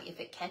kind of like,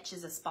 if it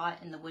catches a spot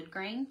in the wood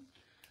grain.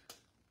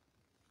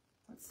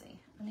 Let's see.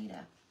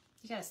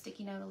 You got a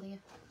sticky note, Aaliyah?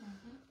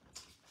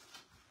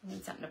 I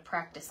need something to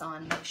practice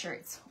on, make sure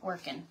it's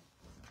working.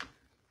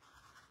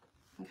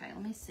 Okay,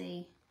 let me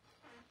see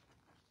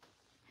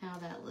how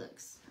that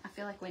looks. I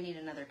feel like we need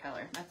another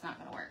color. That's not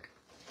going to work.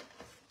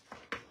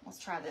 Let's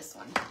try this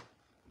one.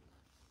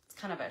 It's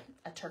kind of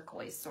a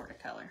turquoise sort of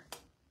color.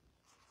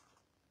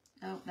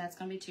 Oh, that's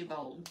going to be too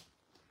bold.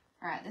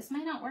 All right, this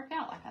may not work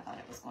out like I thought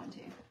it was going to.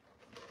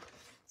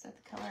 Is that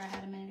the color I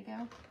had a minute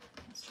ago?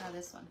 Let's try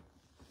this one.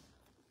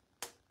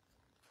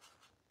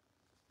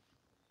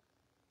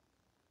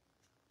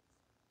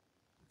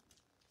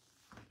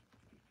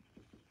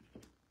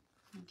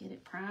 Get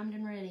it primed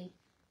and ready.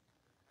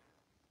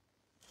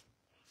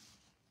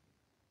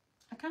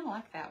 I kind of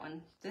like that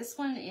one. This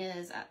one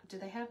is, do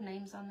they have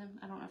names on them?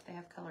 I don't know if they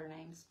have color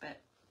names, but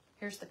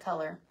here's the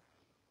color.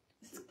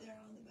 Is it there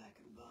on the back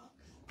of the box?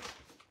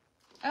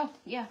 Oh,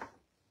 yeah.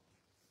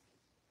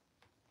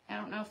 I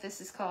don't know if this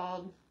is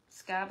called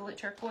Sky Blue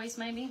Turquoise,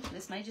 maybe.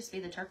 This may just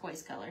be the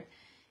turquoise color.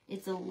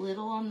 It's a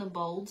little on the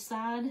bold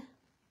side,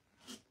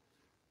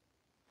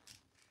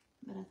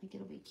 but I think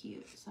it'll be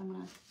cute. So I'm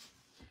going to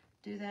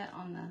do that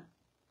on the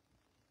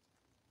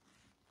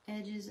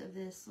edges of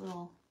this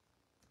little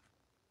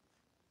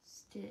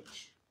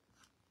stitch.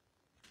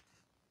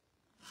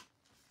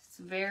 It's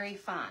very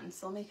fine.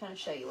 So let me kind of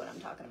show you what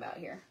I'm talking about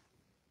here.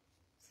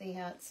 See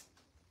how it's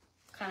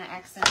kind of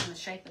accenting the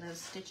shape of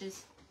those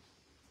stitches?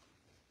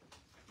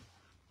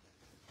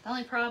 The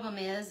only problem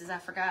is I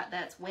forgot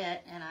that's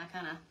wet and I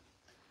kind of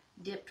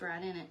dipped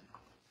right in it.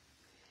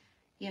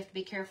 You have to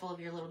be careful of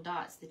your little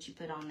dots that you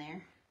put on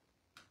there.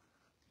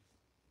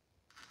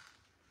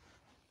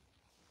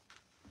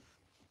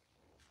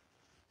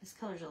 This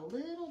color's a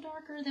little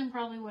darker than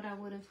probably what I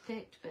would have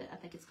picked, but I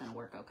think it's going to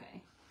work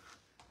okay.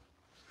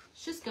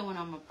 It's just going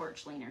on my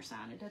porch leaner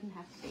sign. It doesn't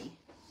have to be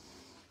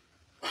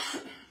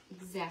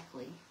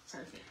exactly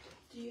perfect.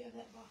 Do you have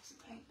that box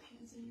of paint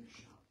pens in your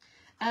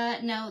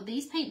shop? No,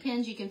 these paint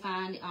pens you can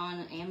find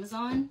on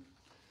Amazon.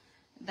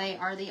 They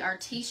are the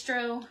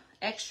Artistro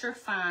Extra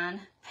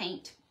Fine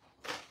paint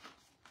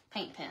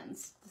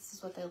pens. This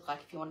is what they look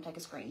like if you want to take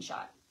a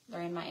screenshot.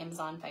 They're in my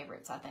Amazon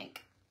favorites, I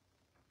think.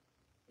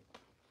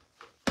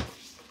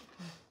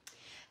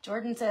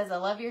 Jordan says, I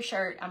love your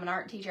shirt. I'm an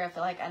art teacher. I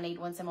feel like I need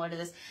one similar to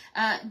this.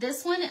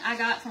 This one I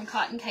got from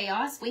Cotton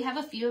Chaos. We have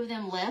a few of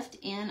them left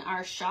in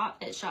our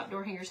shop at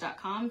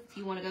shopdoorhangers.com if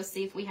you want to go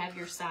see if we have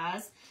your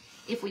size.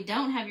 If we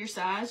don't have your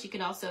size, you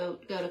can also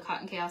go to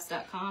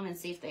cottonchaos.com and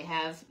see if they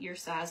have your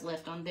size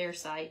left on their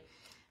site.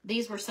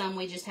 These were some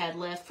we just had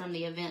left from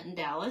the event in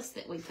Dallas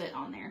that we put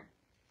on there.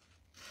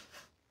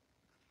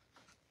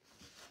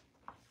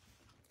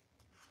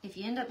 if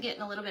you end up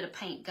getting a little bit of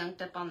paint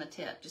gunked up on the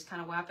tip, just kind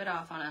of wipe it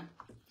off on a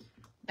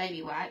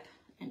baby wipe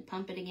and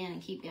pump it again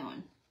and keep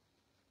going.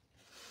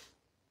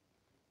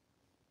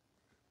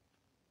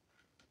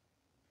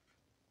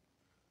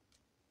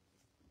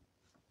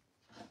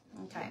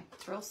 Okay,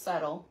 it's real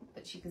subtle,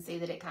 but you can see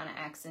that it kind of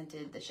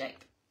accented the shape.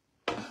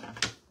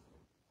 Let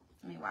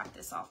me wipe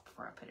this off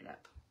before I put it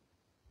up.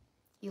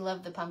 You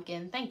love the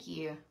pumpkin. Thank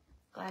you.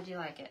 Glad you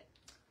like it.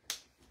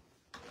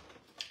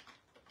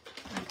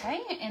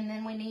 Okay, and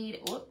then we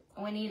need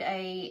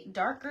a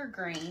darker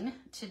green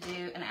to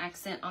do an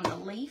accent on the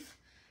leaf.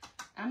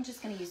 I'm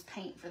just going to use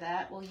paint for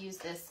that. We'll use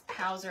this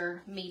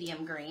Hauser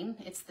medium green.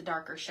 It's the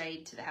darker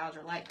shade to the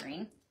Hauser light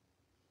green.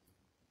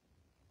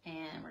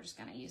 And we're just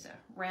going to use a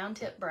round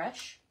tip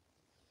brush.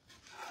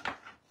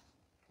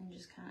 And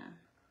just kind of,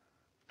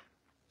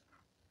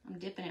 I'm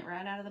dipping it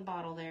right out of the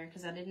bottle there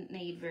because I didn't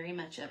need very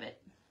much of it.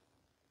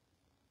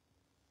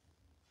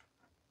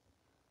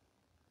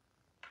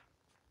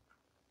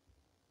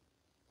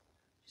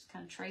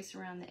 Kind of trace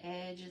around the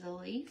edge of the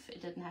leaf.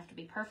 It doesn't have to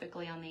be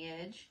perfectly on the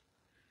edge,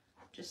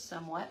 just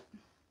somewhat.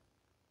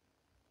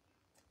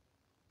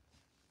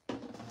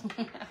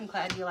 I'm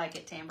glad you like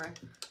it, Tamara.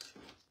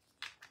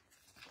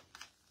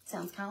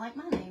 Sounds kind of like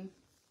my name.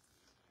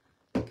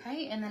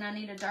 Okay, and then I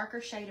need a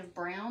darker shade of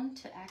brown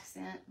to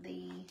accent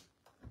the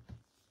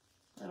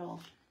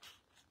little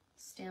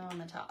stem on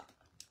the top.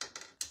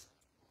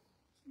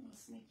 You want to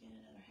sneak in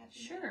another happy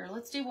Sure,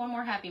 let's do one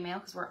more Happy Mail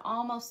because we're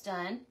almost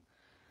done.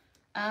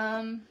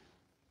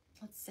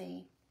 Let's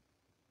see.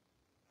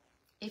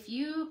 If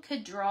you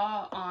could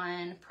draw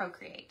on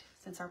Procreate,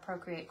 since our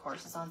Procreate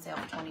course is on sale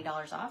for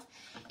 $20 off,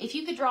 if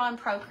you could draw on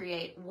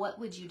Procreate, what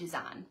would you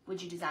design?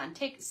 Would you design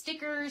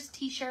stickers,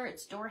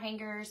 t-shirts, door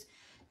hangers,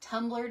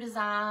 tumbler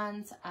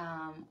designs?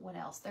 What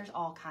else? There's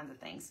all kinds of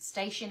things.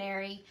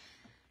 Stationery,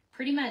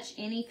 pretty much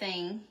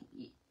anything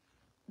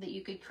that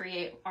you could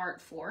create art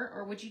for,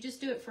 or would you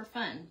just do it for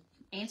fun?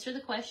 Answer the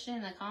question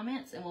in the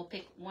comments and we'll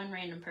pick one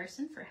random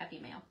person for Happy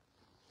Mail.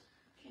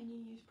 Can you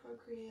use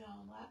Procreate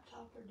on a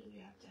laptop or do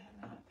you have to have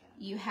an iPad?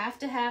 You have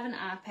to have an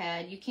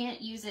iPad. You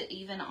can't use it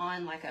even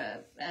on like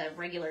a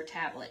regular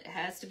tablet. It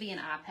has to be an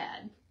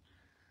iPad.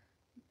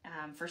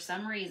 For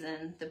some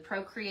reason, the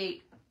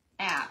Procreate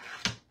app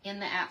in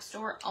the App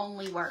Store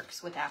only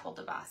works with Apple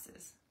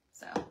devices.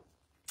 So,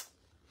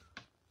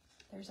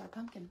 there's our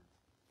pumpkin.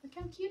 Look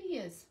how cute he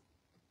is.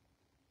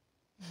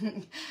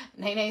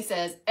 Nene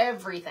says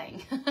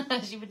everything.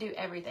 She would do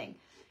everything.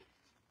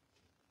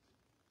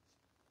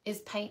 Is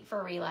paint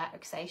for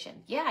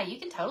relaxation? Yeah, you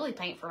can totally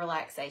paint for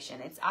relaxation.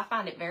 I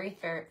find it very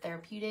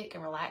therapeutic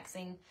and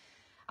relaxing.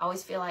 I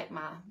always feel like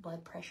my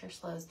blood pressure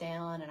slows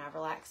down and I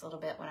relax a little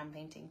bit when I'm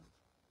painting.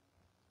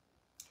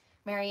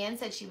 Marianne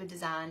said she would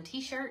design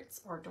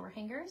t-shirts or door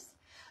hangers.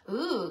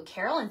 Ooh,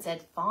 Carolyn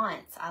said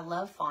fonts. I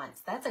love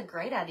fonts. That's a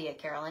great idea,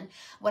 Carolyn.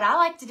 What I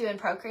like to do in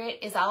Procreate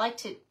is I like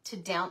to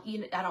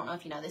I don't know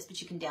if you know this, but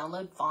you can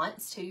download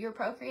fonts to your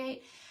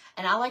Procreate.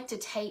 And I like to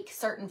take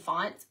certain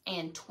fonts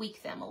and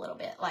tweak them a little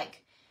bit.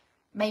 Like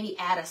maybe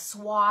add a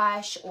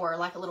swash or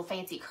like a little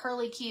fancy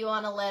curly Q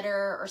on a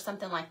letter or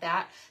something like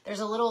that. There's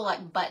a little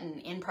like button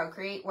in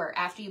Procreate where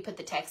after you put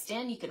the text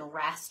in, you can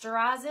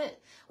rasterize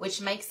it, which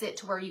makes it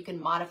to where you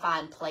can modify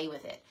and play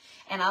with it.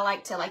 And I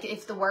like to, like,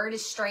 if the word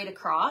is straight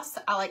across,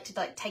 I like to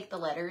like take the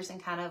letters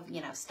and kind of,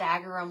 you know,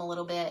 stagger them a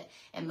little bit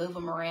and move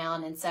them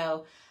around. And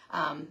so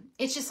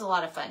it's just a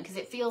lot of fun because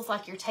it feels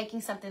like you're taking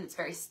something that's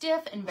very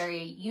stiff and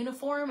very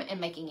uniform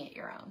and making it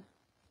your own.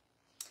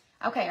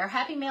 Okay, our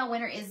Happy Mail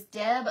winner is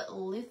Deb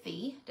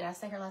Luthi. Did I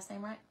say her last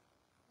name right?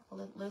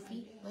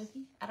 Luthi?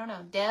 Luthi? I don't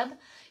know. Deb,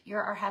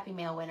 you're our Happy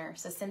Mail winner.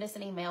 So send us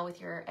an email with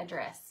your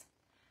address.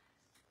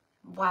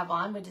 Why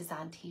Vaughn would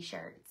design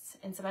t-shirts.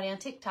 And somebody on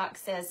TikTok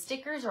says,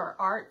 stickers or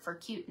art for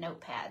cute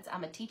notepads.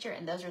 I'm a teacher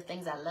and those are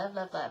things I love,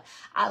 love, love.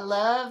 I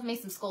love me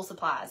some school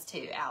supplies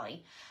too,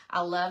 Allie.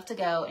 I love to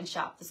go and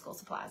shop the school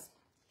supplies.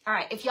 All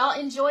right, if y'all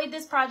enjoyed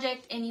this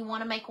project and you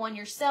want to make one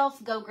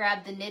yourself, go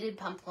grab the knitted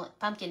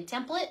pumpkin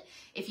template.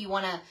 If you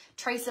want to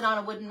trace it on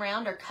a wooden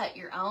round or cut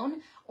your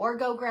own, or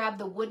go grab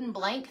the wooden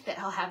blank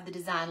that will have the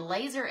design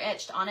laser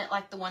etched on it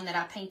like the one that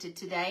I painted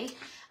today.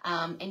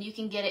 And you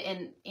can get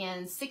it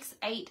in 6,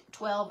 8,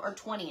 12, or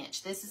 20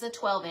 inch. This is a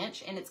 12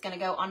 inch and it's going to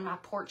go on my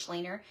porch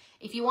leaner.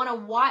 If you want to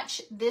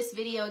watch this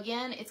video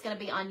again, it's going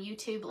to be on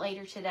YouTube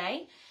later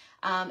today.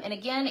 And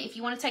again, if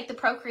you want to take the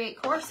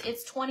Procreate course,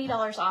 it's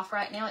 $20 off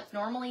right now. It's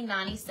normally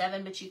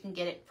 $97, but you can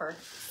get it for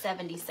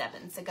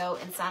 $77. So go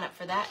and sign up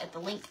for that at the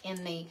link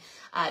in the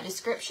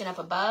description up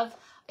above.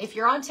 If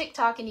you're on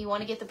TikTok and you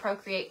want to get the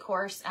Procreate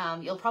course,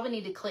 you'll probably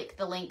need to click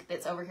the link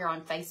that's over here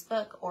on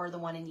Facebook or the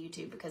one in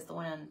YouTube because the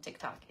one on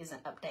TikTok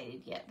isn't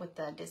updated yet with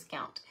the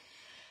discount.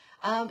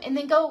 And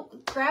then go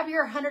grab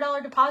your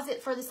 $100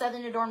 deposit for the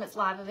Southern Adoornments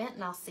live event,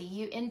 and I'll see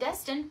you in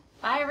Destin.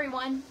 Bye,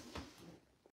 everyone.